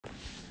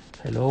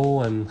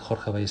Hello, I'm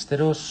Jorge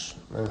Ballesteros,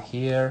 and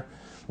here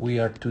we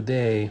are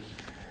today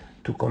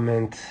to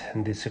comment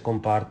the second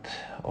part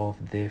of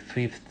the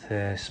fifth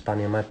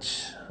HISPANIA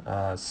match.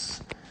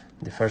 As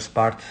the first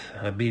part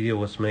video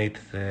was made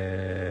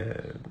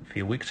a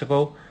few weeks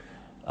ago,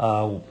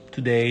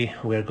 today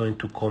we are going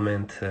to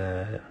comment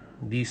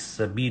this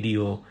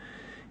video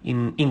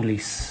in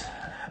English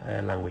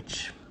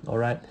language.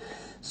 Alright,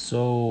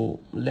 so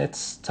let's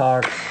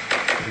start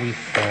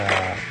with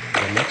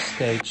the next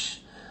stage.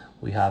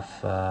 We have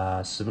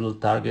several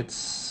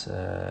targets.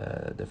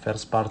 The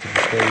first part of the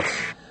stage,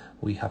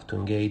 we have to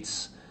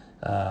engage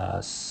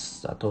a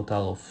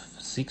total of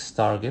 6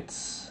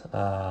 targets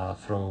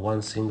from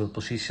one single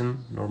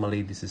position.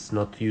 Normally this is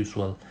not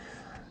usual,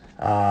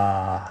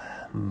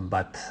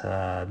 but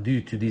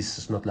due to this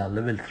is not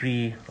level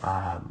 3,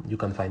 you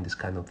can find this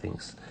kind of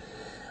things.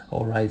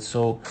 Alright,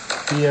 so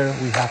here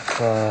we have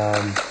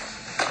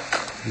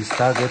these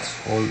targets.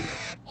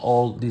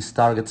 All these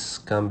targets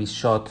can be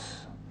shot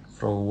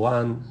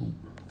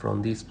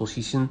from this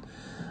position.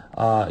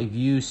 If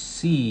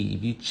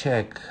you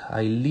check,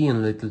 I lean a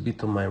little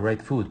bit on my right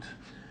foot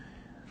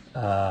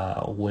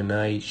when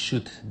I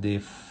shoot the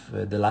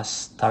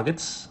last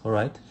targets, all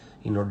right,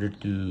 in order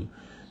to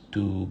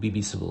be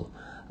visible.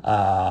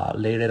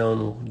 Later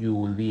on you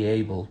will be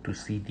able to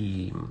see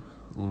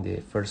in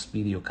the first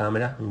video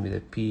camera, with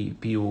the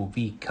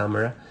POV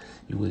camera,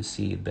 you will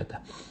see it better.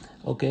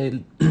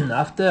 Okay,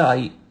 after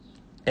I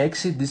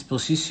exit this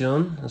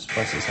position as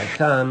fast as I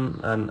can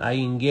and I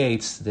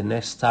engage the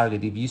next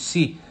target, if you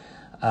see,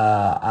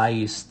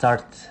 I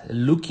start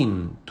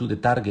looking to the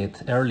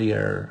target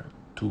earlier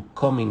to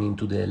coming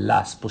into the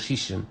last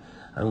position,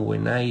 and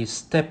when I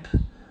step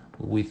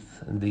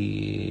with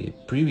the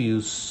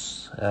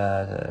previous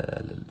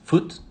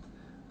foot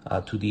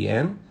to the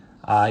end,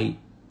 I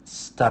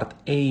start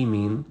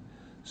aiming.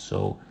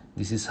 So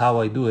this is how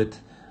I do it.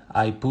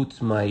 I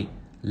put my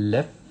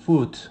left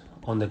foot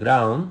on the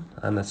ground,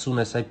 and as soon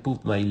as I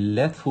put my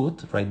left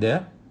foot right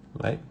there,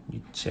 right,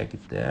 you check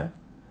it there,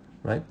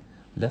 right,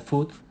 left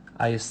foot,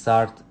 I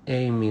start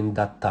aiming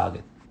that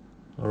target.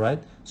 All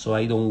right, so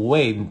I don't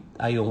wait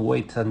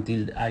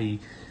until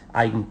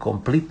I'm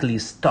completely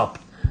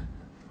stopped,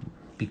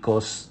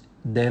 because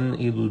then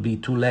it will be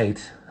too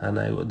late, and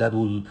that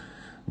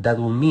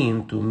will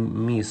mean to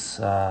miss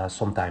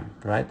some time,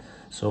 right?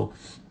 So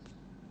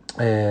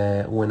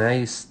when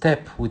I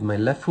step with my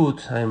left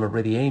foot, I'm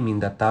already aiming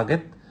that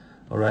target.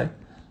 Alright,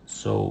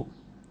 so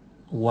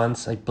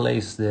once I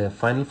place the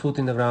final foot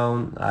in the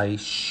ground, I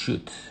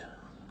shoot.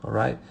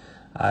 Alright,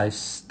 I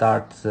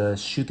start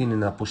shooting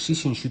in a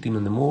position, shooting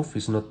on the move.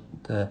 It's not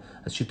a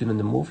shooting on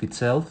the move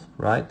itself,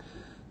 right?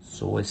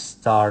 So I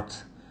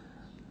start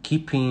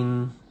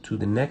keeping to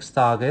the next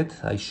target.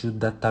 I shoot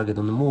that target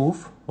on the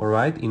move,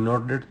 alright, in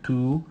order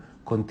to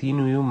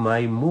continue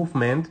my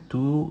movement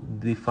to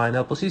the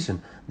final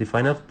position. The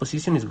final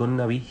position is going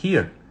to be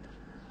here,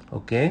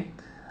 okay?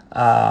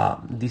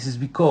 This is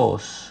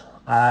because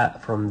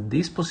from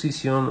this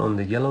position on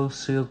the yellow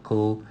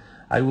circle,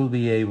 I will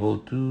be able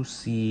to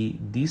see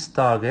this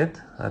target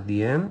at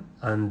the end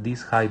and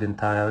this hidden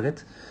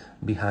target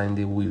behind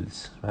the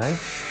wheels, right?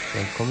 So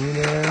I'm coming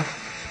there,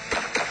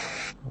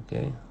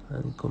 okay,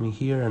 I'm coming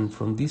here, and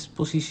from this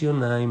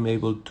position I'm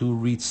able to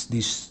reach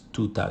these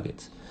 2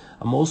 targets.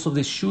 And most of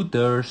the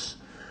shooters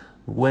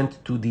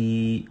went to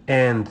the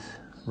end,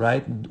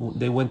 right?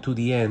 They went to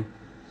the end.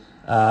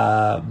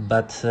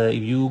 But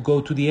if you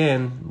go to the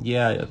end,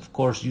 yeah, of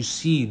course you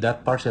see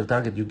that partial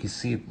target, you can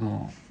see it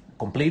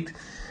complete,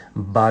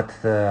 but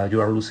you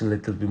are losing a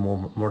little bit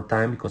more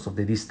time because of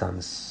the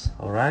distance.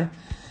 All right,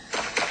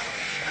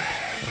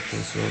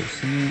 okay, so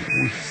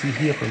we see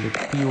here from the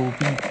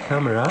POV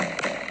camera,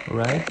 all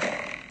right,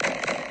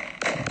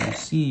 you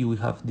see we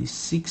have these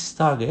 6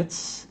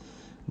 targets.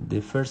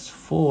 The first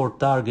 4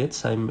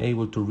 targets I'm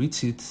able to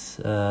reach it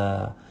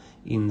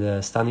in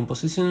the standing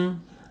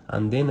position,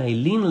 and then I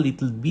lean a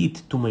little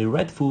bit to my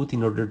right foot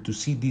in order to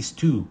see these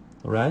 2,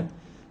 all right?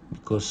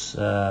 Because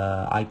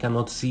I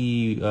cannot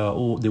see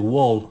the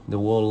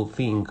wall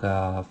thing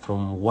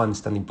from one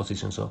standing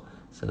position, so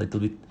it's a little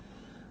bit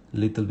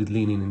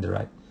leaning in the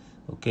right.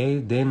 Okay,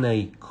 then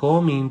I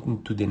come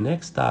into the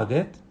next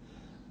target.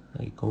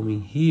 I come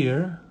in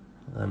here,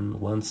 and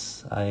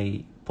once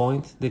I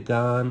point the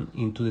gun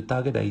into the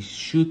target, I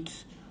shoot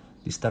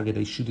this target.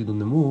 I shoot it on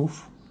the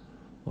move,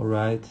 all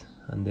right,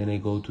 and then I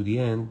go to the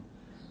end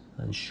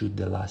and shoot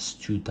the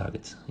last 2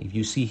 targets. If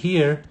you see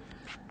here,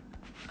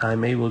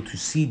 I'm able to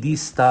see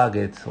this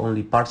target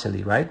only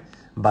partially, right?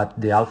 But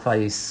the alpha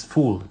is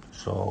full,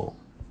 so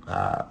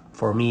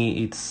for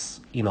me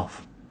it's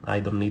enough. I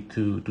don't need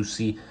to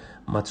see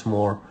much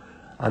more,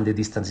 and the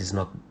distance is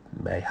not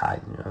very high,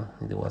 you know?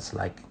 It was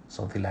like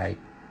something like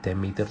 10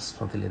 meters,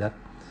 something like that.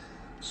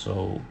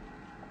 So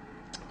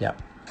yeah,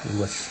 it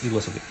was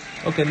okay.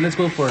 Okay, let's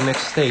go for the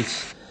next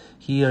stage.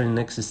 Here in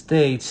next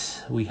stage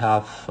we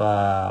have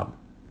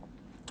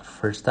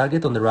first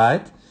target on the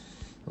right,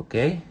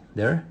 okay,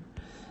 there.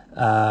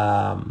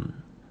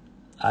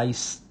 I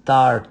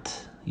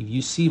start, if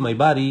you see my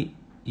body,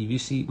 if you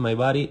see my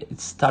body, it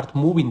start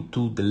moving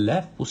to the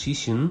left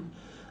position.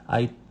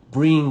 I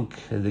bring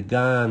the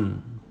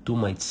gun to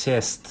my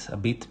chest a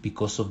bit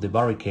because of the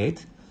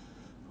barricade,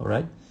 all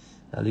right,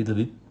 a little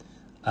bit,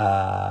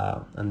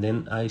 and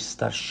then I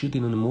start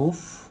shooting on the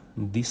move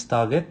this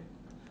target,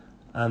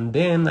 and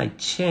then I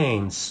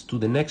change to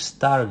the next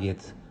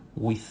target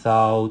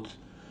without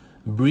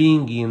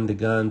bringing the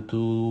gun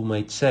to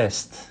my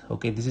chest.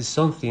 Okay, this is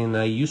something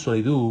I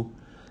usually do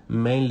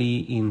mainly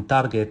in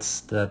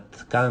targets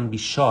that can be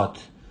shot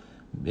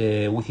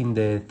within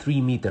the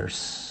 3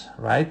 meters,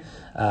 right?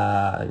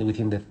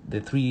 Within the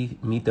 3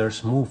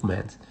 meters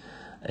movement.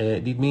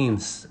 It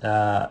means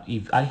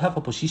if I have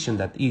a position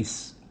that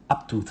is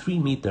up to 3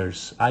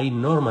 meters, I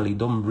normally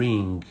don't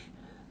bring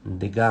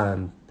the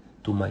gun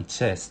to my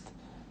chest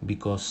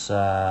because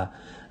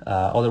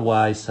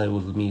otherwise I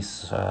will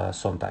miss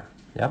some time.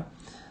 Yeah.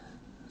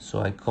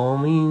 So I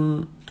come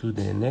in to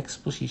the next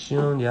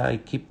position. Yeah, I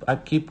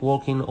keep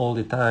walking all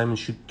the time,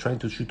 trying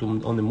to shoot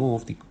on the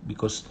move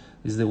because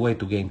it's the way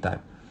to gain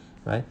time,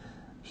 right?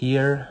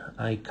 Here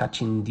I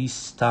catching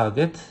this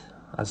target.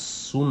 As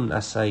soon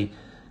as I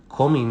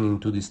coming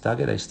into this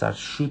target, I start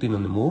shooting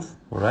on the move.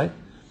 All right,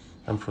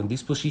 and from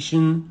this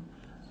position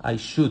I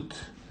shoot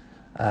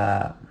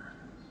the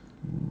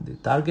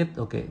target.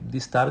 Okay,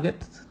 this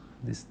target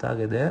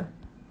there.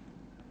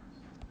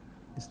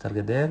 This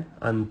target there,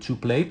 and 2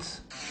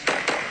 plates.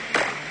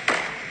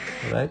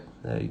 All right,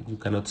 you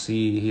cannot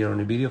see here on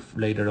the video.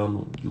 Later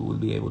on you will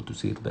be able to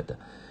see it better.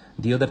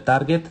 The other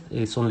target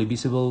is only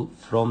visible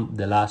from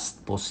the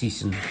last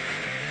position.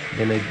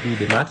 Then I do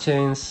the mag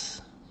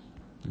chains.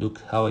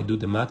 Look how I do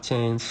the mag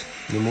chains.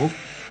 The move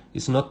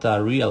is not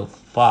a real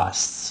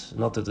fast,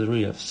 not a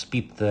real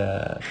speed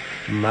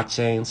mag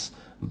chains,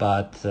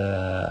 but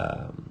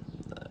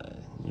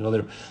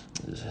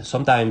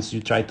sometimes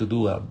you try to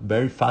do a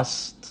very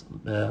fast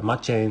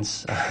mag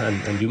chains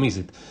and you miss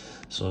it.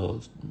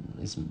 So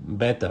it's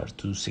better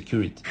to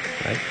secure it,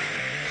 right?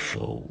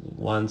 So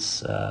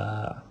once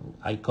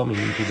I come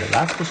into the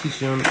last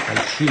position, I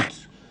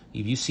shoot.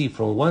 If you see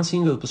from one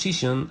single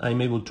position,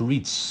 I'm able to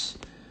reach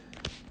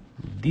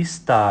this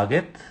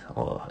target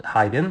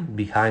hidden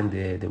behind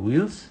the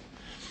wheels,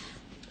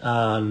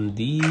 and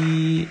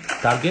the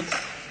target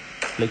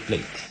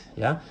plate.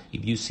 Yeah.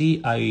 If you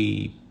see,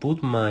 I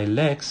put my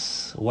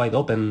legs wide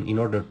open in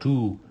order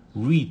to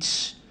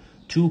reach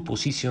 2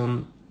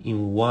 positions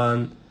in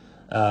one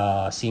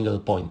single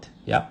point.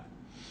 Yeah.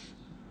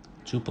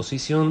 2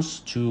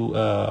 positions, 2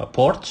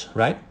 ports,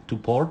 right? 2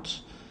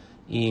 ports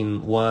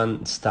in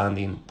one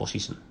standing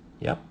position.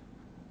 Yeah.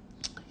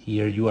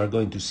 Here you are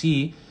going to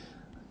see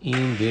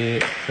in the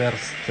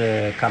first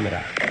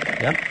camera.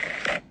 Yeah.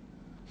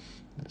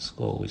 Let's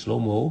go with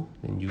slow-mo,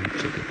 then you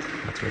check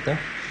it much better.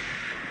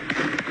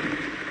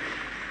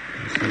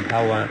 You see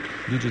how I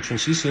do the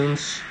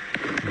transitions.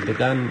 The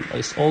gun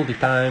is all the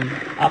time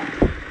up,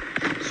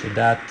 so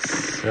that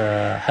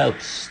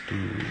helps to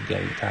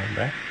gain time,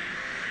 right?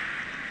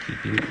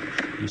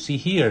 You see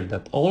here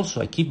that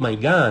also I keep my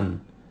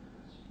gun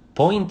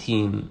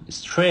pointing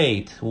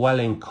straight while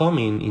I'm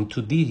coming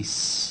into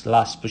this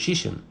last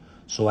position.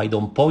 So I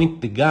don't point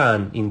the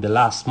gun in the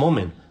last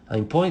moment.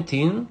 I'm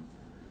pointing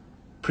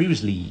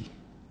previously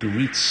to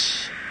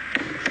reach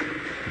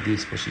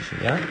this position,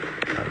 yeah?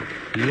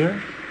 And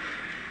here,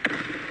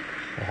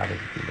 I have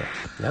everything there,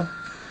 yeah?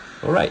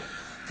 All right,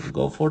 we'll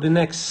go for the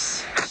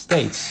next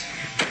stage.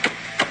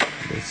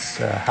 Let's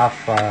have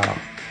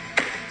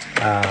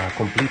a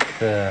complete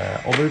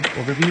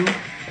overview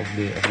of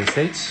the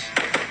stage.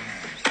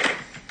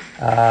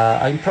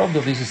 I'm proud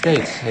of this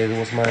stage. It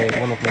was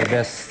one of my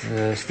best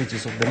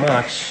stages of the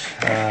match.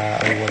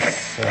 I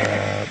was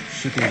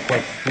shooting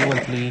quite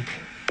fluently,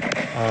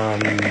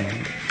 and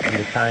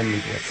the time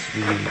it was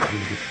really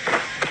good.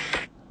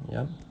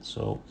 Yeah.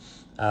 So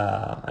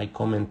I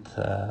comment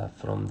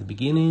from the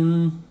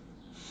beginning.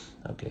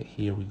 Okay,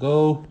 here we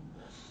go.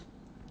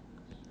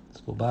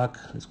 Let's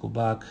go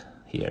back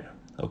here.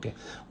 Okay,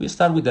 we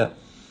start with the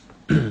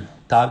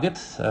target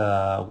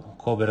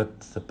covered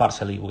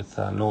partially with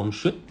a known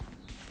shoot.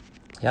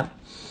 Yeah,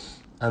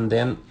 and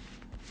then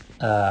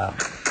I'm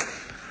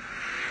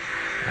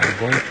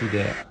going to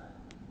the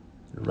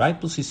right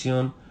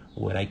position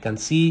where I can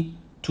see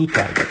 2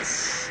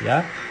 targets.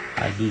 Yeah,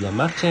 I do the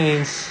mag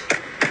chains,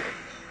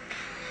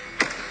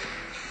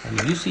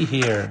 and you see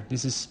here,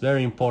 this is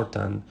very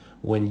important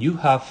when you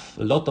have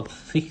a lot of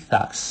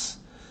zigzags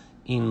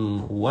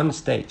in one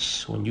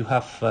stage. When you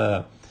have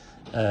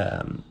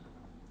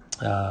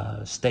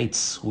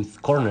states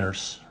with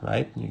corners,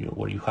 right,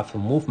 where you have a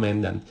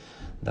movement and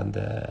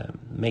that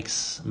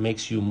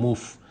makes you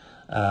move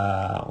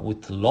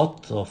with a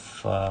lot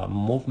of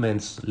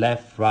movements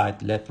left,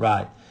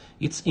 right.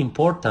 It's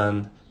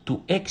important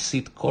to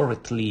exit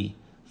correctly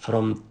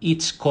from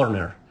each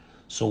corner.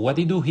 So what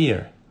I do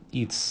here,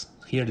 it's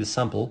here the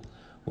sample.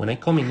 When I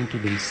come into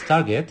this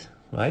target,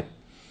 right,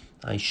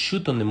 I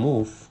shoot on the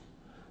move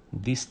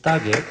this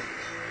target,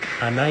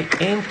 and I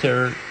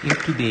enter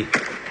into the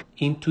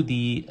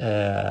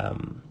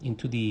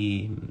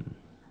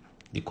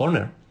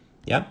corner.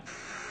 yeah,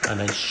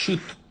 and I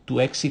shoot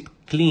to exit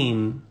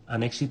clean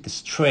and exit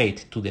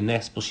straight to the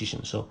next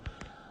position. So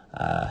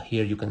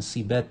here you can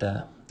see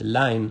better the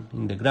line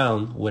in the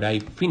ground where I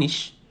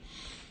finish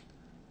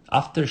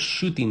after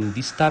shooting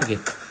this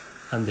target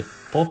and the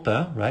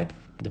popper, right?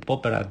 The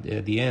popper at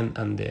the end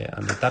and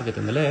the target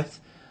on the left.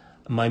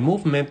 My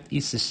movement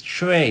is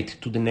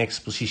straight to the next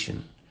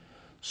position.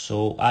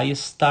 So I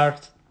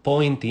start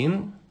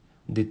pointing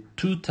the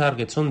two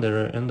targets on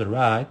the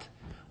right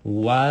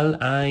while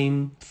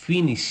I'm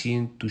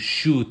finishing to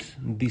shoot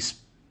this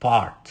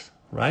part,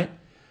 right?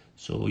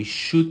 So I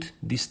shoot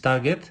this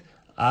target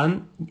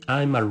and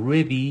I'm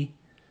already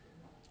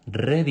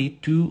ready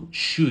to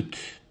shoot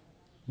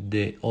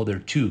the other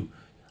two.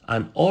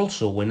 And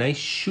also when I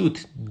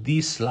shoot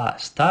this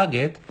last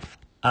target,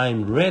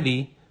 I'm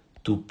ready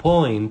to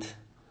point,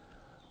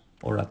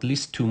 or at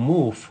least to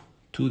move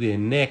to the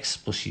next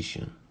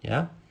position,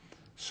 yeah?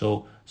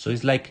 So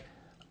it's like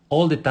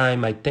all the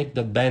time I take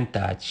the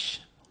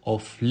advantage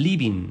of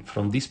leaving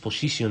from this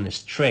position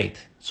straight.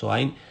 So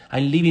I'm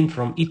leaving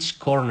from each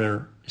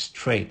corner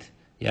straight,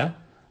 yeah?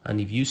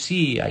 And if you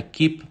see, I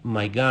keep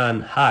my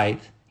gun high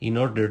in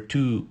order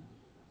to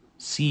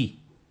see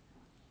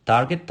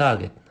target.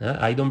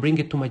 I don't bring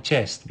it to my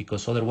chest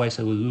because otherwise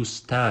I will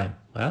lose time.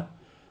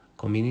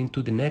 Coming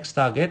into the next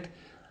target,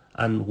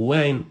 and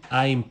when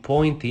I'm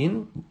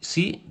pointing,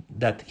 see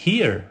that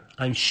here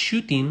I'm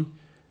shooting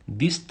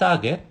this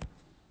target,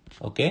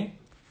 okay?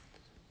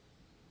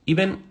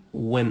 Even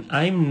when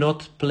I'm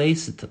not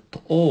placed at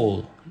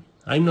all,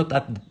 I'm not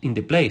in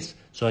the place.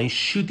 So I'm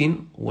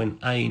shooting when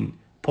I'm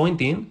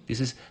pointing.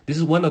 This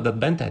is one of the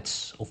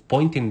advantages of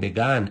pointing the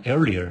gun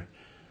earlier.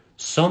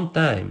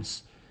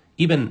 Sometimes,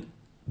 even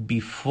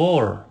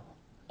before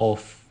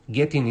of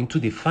getting into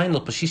the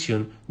final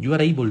position, you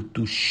are able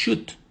to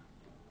shoot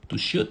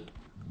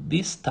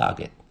this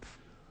target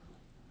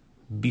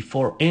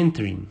before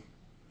entering,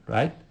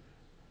 right?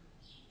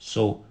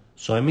 So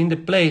I'm in the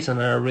place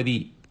and I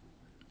already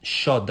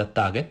shot the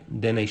target.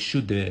 Then I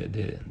shoot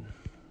the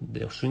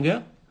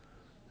swinger.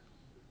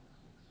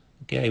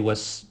 Okay, I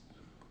was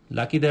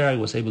lucky there. I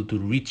was able to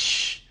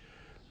reach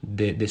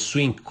the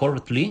swing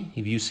correctly.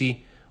 If you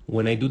see,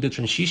 when I do the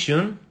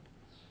transition,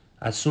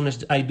 as soon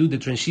as I do the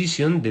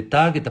transition, the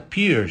target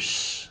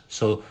appears.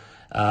 So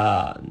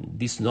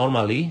this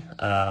normally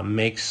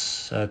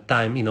makes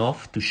time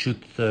enough to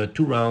shoot 2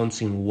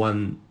 rounds in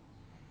one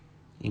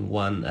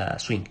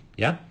swing,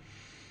 yeah?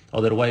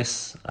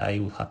 Otherwise, I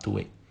will have to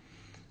wait.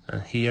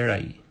 And here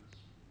I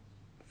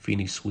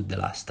finish with the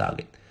last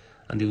target.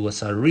 And it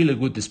was a really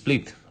good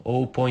split,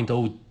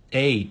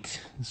 0.08.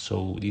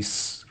 So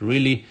this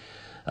really,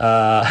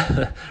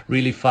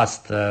 really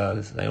fast.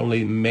 I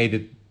only made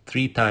it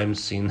 3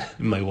 times in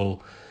my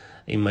whole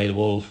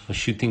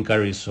shooting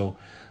career. So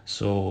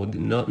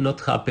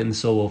not happen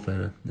so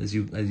often as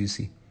you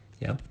see,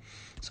 yeah.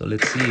 So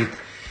let's see it,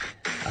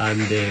 and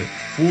the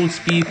full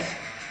speed,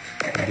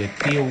 the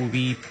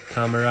POV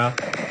camera,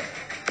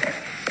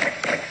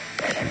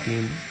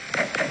 shooting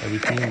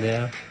everything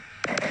there.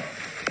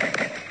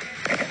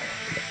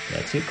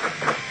 That's it.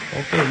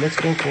 Okay, let's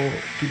go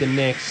to the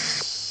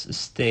next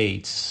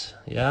stage.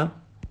 Yeah,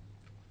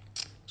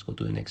 let's go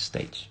to the next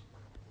stage.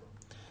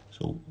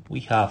 So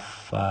we have,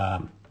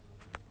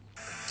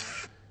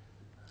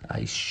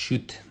 I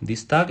shoot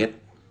this target,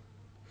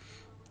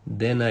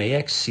 then I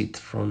exit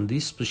from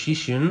this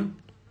position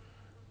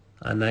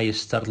and I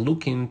start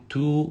looking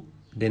to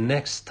the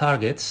next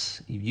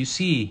targets. If you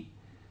see,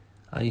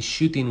 I'm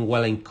shooting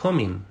while I'm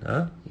coming.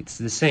 It's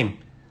the same.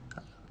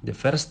 The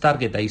first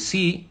target I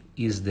see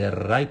is the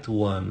right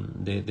one,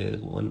 the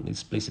one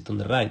is placed on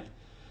the right.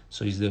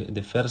 So it's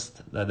the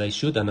first that I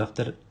shoot, and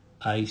after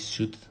I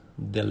shoot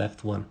the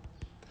left one.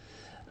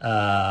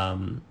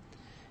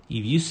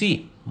 If you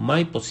see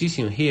my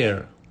position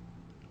here,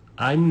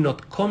 I'm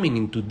not coming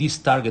into this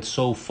target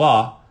so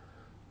far.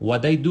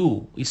 What I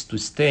do is to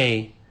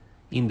stay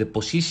in the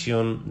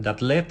position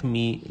that let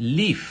me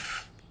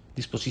leave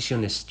this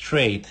position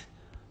straight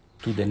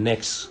to the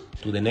next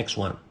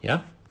one,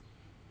 yeah?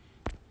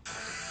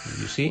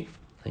 You see,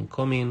 I'm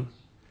coming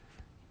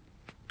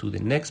to the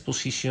next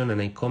position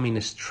and I'm coming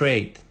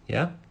straight,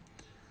 yeah?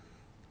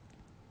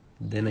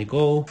 Then I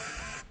go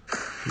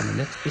in the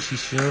next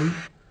position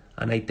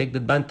and I take the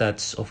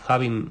advantage of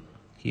having,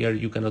 here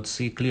you cannot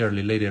see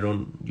clearly, later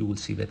on you will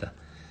see better.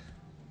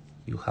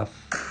 You have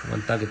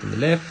one target on the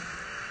left.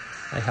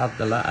 I have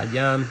a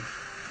jam,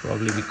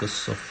 probably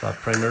because of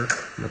primer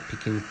not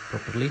picking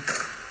properly.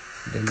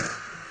 Then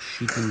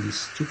shooting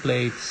these 2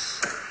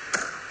 plates.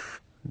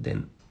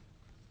 Then,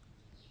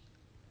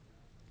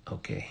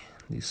 okay,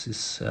 this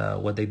is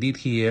what I did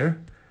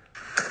here.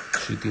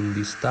 Shooting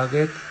this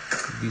target,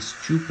 these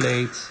 2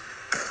 plates,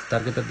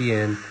 target at the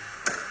end,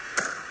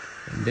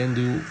 and then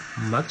do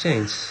mag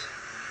change.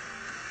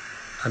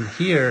 And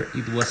here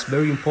it was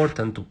very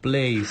important to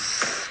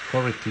place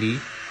correctly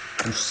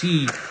to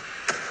see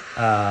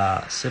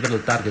several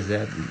targets.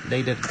 That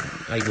later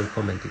I will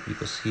comment it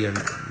because here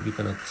you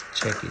cannot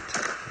check it.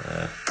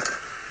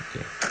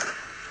 Okay.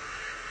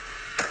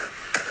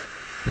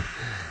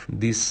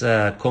 This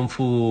Kung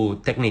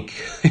Fu technique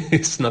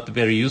is not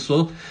very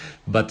useful,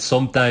 but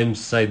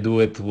sometimes I do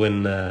it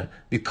when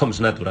it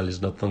comes natural.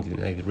 It's not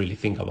something I really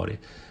think about it,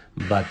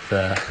 but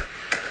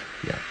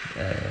yeah,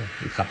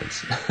 it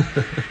happens.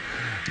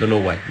 Don't know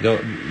why.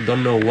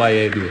 Don't know why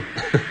I do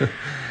it.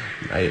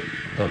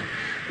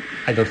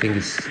 I don't think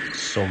it's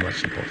so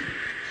much important.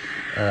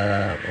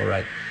 All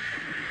right.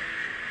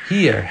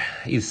 Here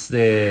is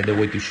the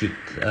way to shoot.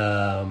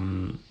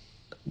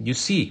 You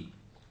see,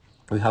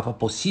 we have a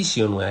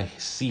position where I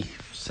see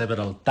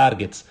several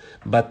targets,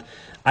 but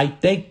I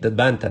take the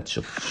advantage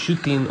of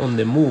shooting on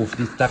the move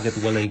this target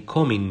when I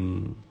come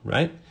in,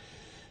 right?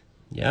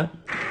 Yeah.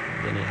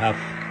 Then I have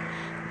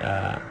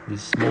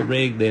this small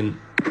break, then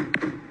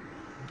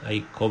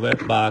I cover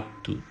back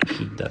to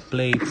shoot that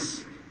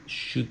plates,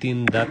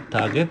 shooting that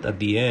target at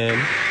the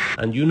end.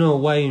 And you know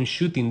why I'm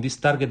shooting this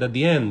target at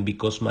the end?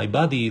 Because my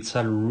body is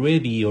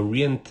already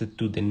oriented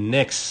to the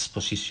next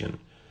position.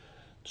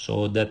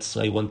 So that's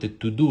I wanted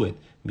to do it,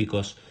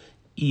 because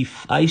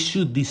if I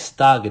shoot this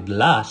target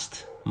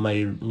last,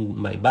 my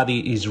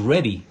body is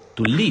ready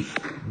to leave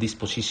this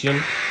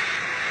position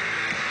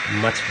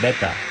much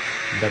better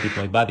than if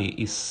my body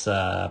is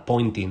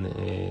pointing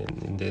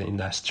in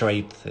a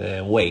straight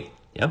way.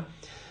 Yeah,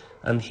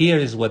 and here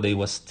is what I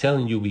was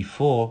telling you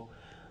before.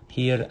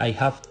 Here I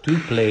have two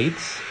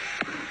plates,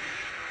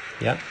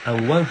 yeah,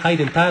 and one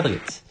hidden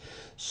target.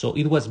 So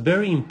it was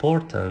very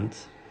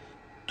important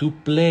to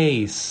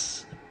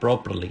place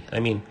properly. I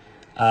mean,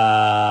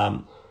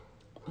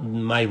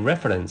 my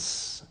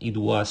reference, it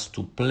was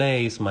to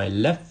place my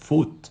left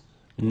foot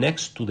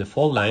next to the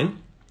fault line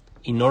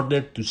in order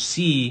to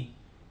see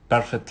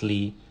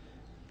perfectly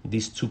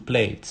these two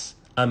plates.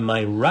 And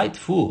my right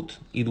foot,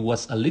 it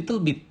was a little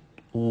bit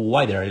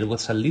wider, it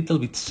was a little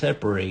bit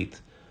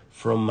separate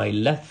from my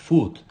left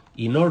foot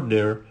in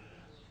order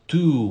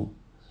to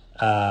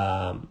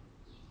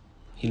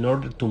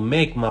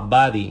make my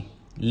body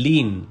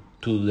lean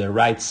to the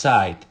right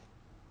side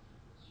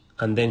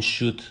and then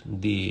shoot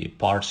the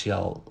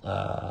partial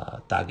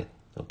target,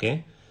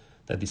 okay,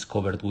 that is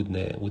covered with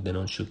the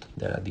non-shoot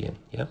there at the end.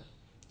 Yeah,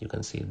 you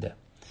can see it there.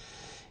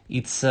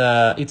 It's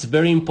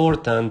very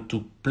important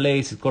to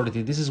place it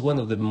correctly. This is one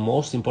of the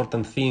most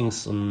important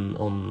things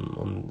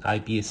on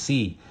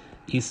IPSC,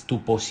 is to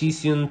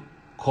position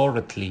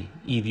correctly.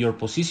 If your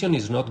position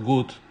is not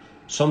good,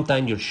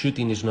 sometimes your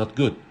shooting is not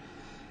good,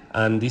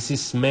 and this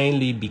is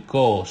mainly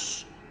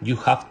because you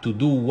have to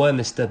do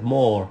one step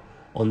more,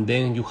 and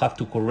then you have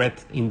to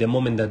correct in the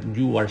moment that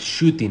you are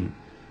shooting.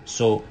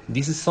 So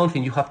this is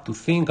something you have to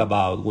think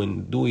about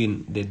when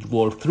doing the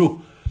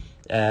walkthrough.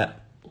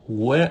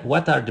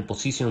 What are the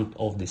positions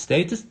of the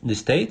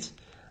states,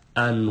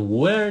 and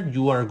where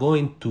you are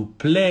going to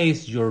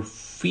place your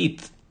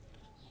feet.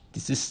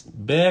 This is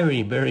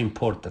very, very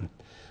important.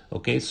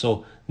 Okay,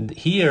 so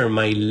here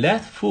my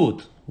left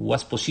foot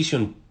was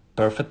positioned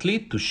perfectly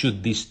to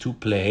shoot these two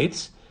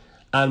plates,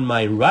 and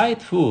my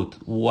right foot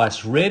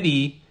was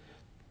ready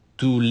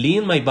to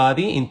lean my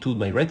body into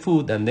my right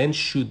foot and then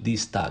shoot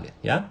this target.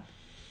 Yeah.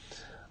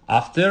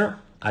 After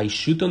I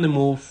shoot on the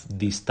move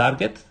this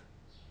target,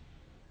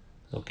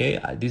 okay,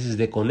 this is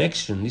the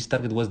connection. This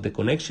target was the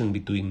connection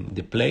between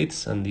the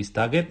plates and this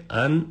target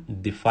and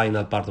the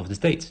final part of the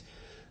stage.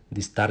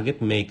 This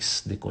target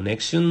makes the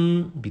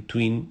connection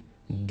between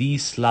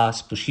this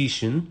last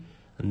position,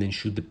 and then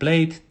shoot the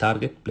plate,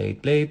 target,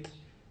 plate, plate,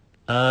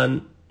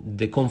 and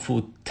the Kung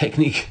Fu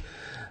technique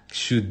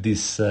shoot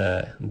this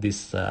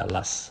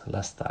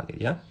last target.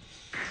 Yeah.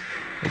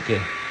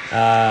 Okay.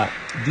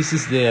 This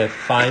is the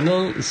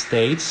final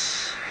stage.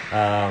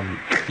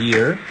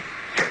 Here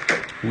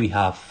we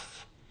have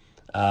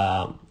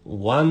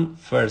one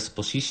first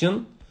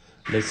position.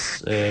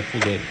 Let's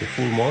put the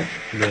full mode,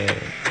 the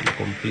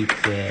complete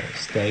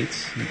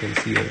stage. You can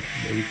see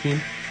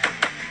everything.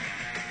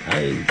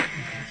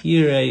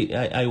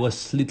 I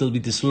was a little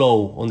bit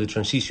slow on the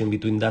transition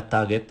between that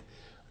target.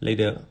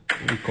 Later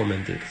we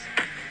commented.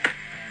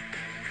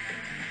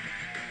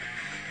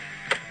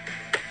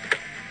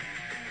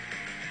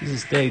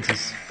 This stage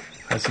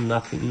has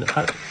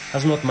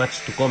not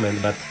much to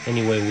comment, but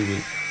anyway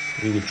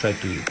we will try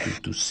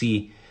to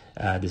see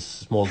the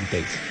small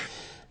details.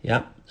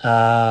 Yeah.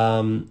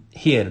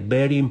 Here,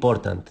 very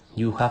important,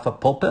 you have a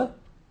popper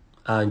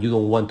and you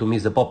don't want to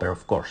miss the popper,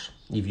 of course.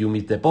 If you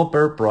miss the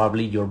popper,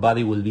 probably your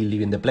body will be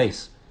leaving the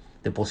place,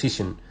 the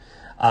position,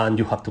 and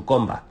you have to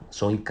come back.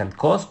 So it can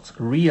cost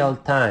real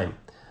time.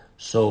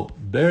 So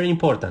very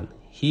important.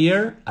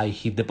 Here I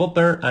hit the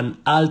popper, and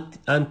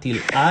until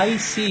I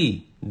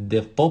see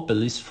the popper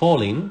is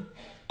falling,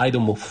 I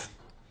don't move.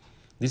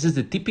 This is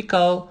the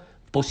typical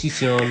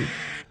position,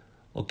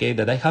 okay,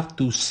 that I have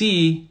to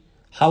see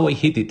how I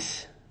hit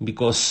it,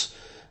 because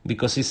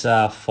it's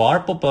a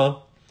far popper,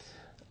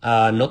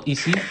 not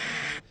easy.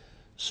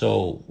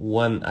 So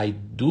when I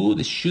do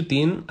the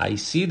shooting, I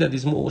see that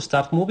this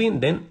start moving,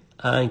 then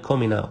I'm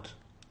coming out.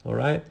 All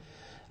right.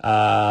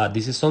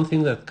 This is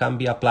something that can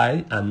be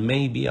applied and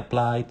may be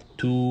applied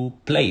to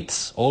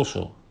plates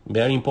also.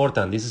 Very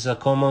important. This is a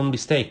common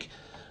mistake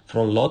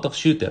from a lot of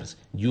shooters.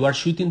 You are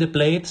shooting the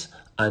plates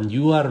and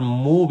you are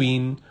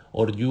moving,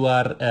 or you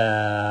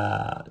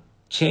are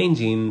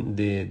changing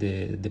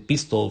the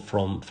pistol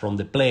from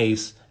the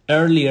place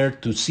earlier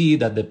to see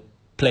that the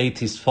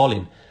plate is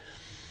falling.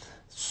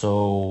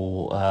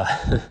 So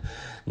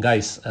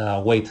guys,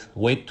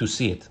 wait to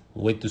see it.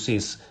 Wait to see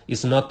it.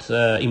 It's not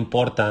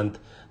important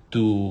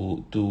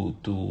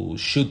to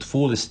shoot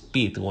full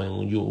speed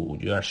when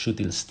you are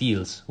shooting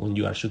steals. When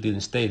you are shooting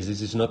steals,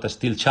 this is not a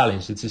steal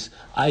challenge. This is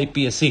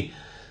IPSC.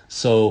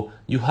 So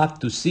you have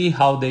to see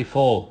how they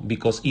fall,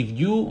 because if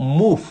you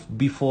move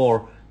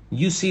before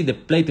you see the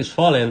plate is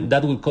falling,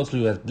 that will cost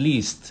you at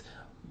least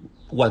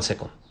 1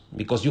 second,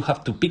 because you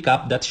have to pick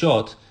up that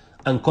shot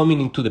and coming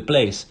into the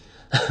place.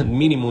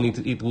 Minimum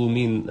it will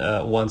mean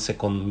 1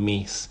 second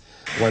miss,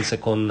 1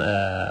 second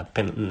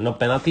not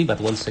penalty,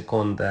 but 1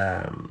 second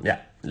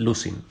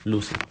losing,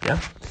 yeah.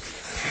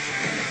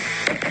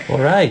 All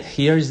right,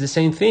 here is the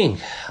same thing.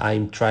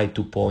 I'm trying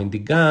to point the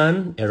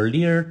gun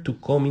earlier to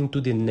come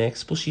into the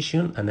next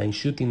position, and I'm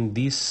shooting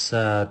this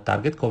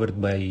target covered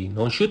by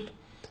non-shoot.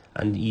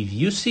 And if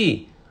you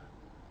see,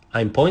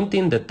 I'm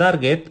pointing the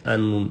target,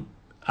 and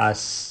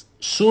as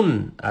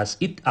soon as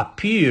it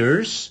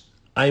appears,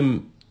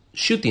 I'm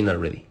shooting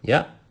already,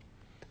 yeah?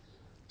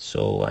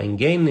 So I'm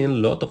gaining a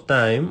lot of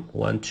time.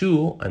 1,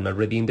 2, I'm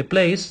already in the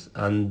place,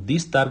 and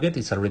this target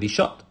is already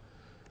shot.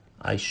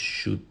 I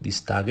shoot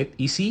this target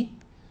easy,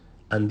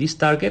 and this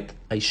target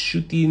I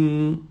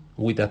shooting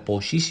with a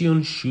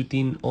position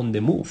shooting on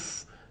the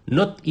move.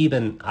 Not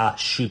even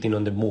shooting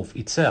on the move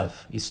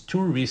itself. It's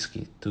too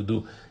risky to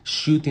do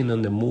shooting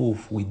on the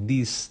move with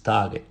this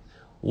target.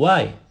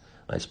 Why?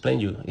 I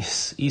explain you.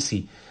 It's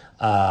easy.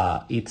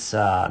 It's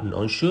a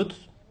non-shoot,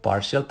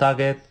 partial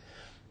target,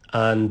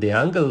 and the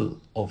angle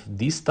of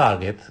this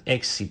target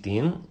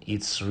exiting,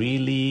 it's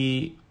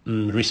really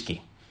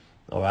risky.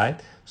 All right.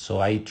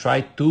 So I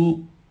try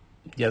to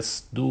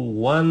just do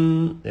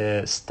one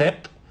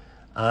step,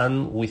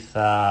 and with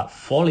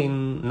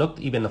falling, not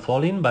even a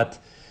falling, but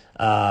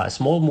a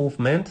small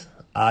movement,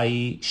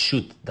 I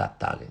shoot that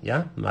target,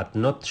 yeah, but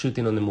not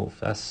shooting on the move.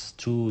 That's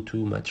too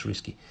much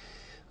risky.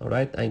 All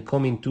right, I'm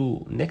coming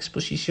to next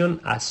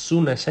position. As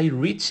soon as I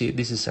reach it,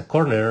 this is a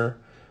corner,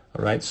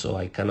 all right, so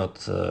I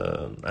cannot,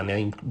 and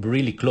I'm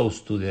really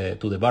close to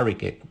the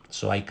barricade,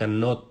 so I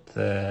cannot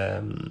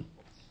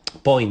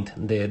point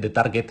the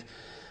target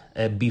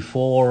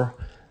before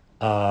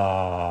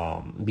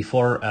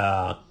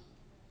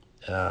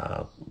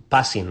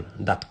passing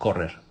that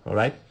corner. All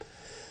right,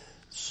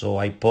 so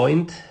I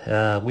point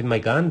with my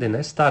gun the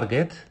next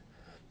target,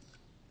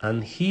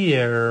 and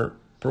here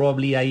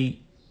probably I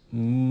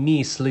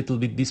miss a little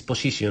bit this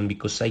position,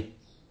 because if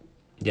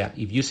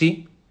you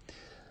see,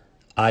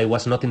 I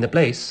was not in the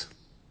place,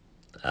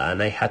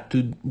 and I had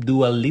to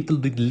do a little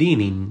bit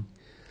leaning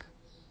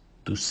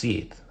to see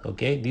it.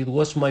 Okay, this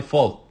was my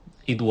fault.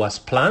 It was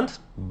planned,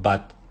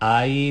 but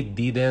I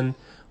didn't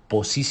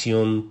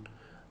position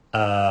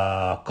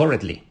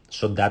correctly,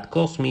 so that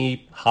cost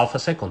me half a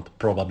second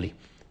probably,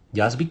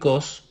 just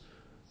because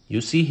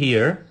you see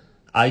here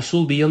I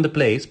should be on the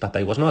place, but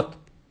I was not.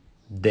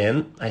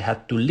 Then I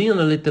had to lean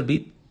a little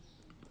bit,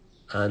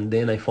 and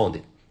then I found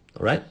it.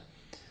 All right,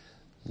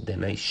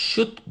 then I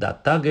shoot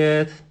that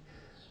target.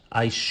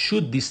 I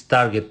shoot this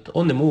target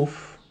on the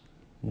move.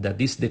 That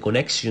is the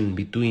connection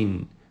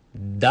between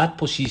that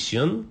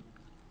position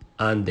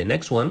and the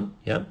next one.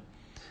 Yeah,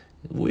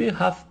 we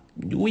have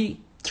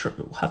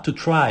to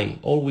try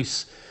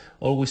always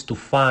to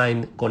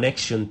find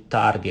connection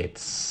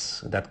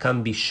targets that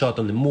can be shot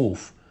on the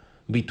move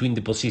between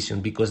the position,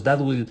 because that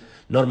will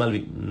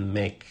normally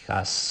make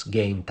us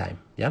gain time.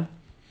 Yeah.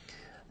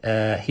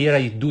 Here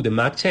I do the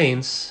mag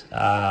chains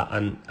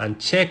and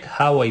check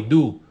how I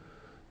do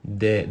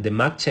the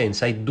mag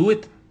chains. I do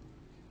it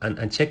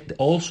and check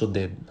also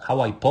how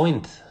I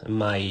point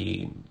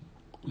my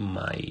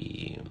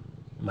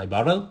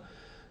barrel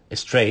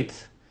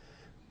straight.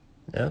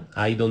 Yeah?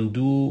 I don't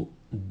do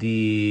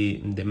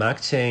the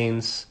mag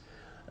chains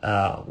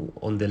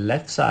on the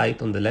left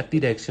side, on the left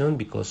direction,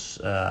 because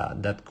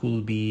that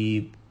could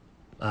be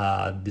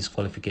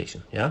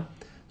disqualification. Yeah,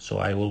 so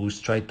I always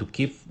try to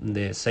keep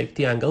the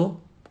safety angle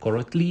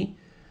correctly.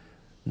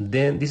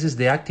 Then this is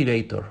the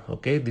activator.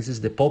 Okay, this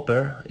is the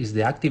popper, is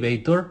the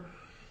activator,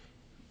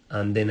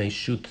 and then I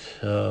shoot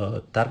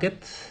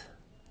target.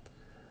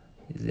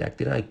 Is the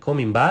activator. I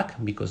coming back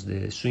because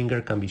the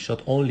swinger can be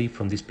shot only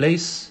from this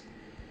place,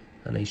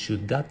 and I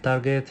shoot that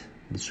target.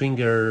 The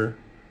swinger,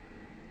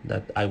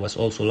 that I was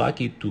also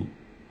lucky to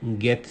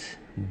get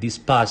this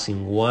pass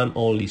in one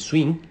only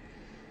swing.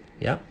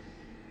 Yeah,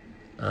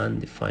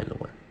 and the final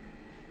one.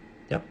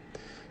 Yeah,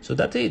 so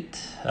that's it.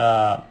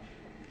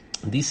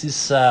 This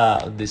is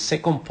the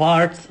second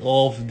part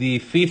of the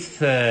fifth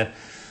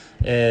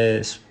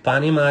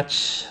HISPANIA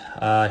match.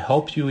 I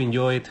hope you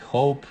enjoyed.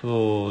 Hope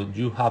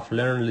you have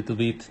learned a little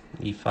bit.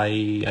 If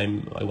I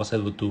was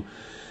able to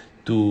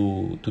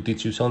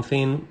teach you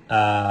something.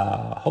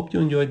 Hope you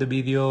enjoyed the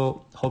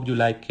video. Hope you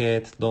like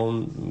it.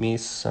 Don't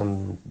miss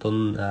and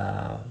don't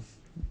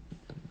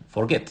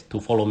forget to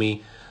follow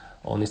me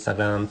on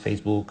Instagram,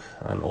 Facebook,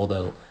 and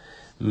other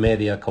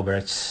media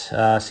coverage.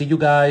 See you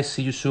guys.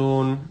 See you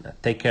soon.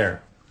 Take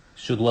care.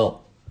 Shoot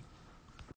well.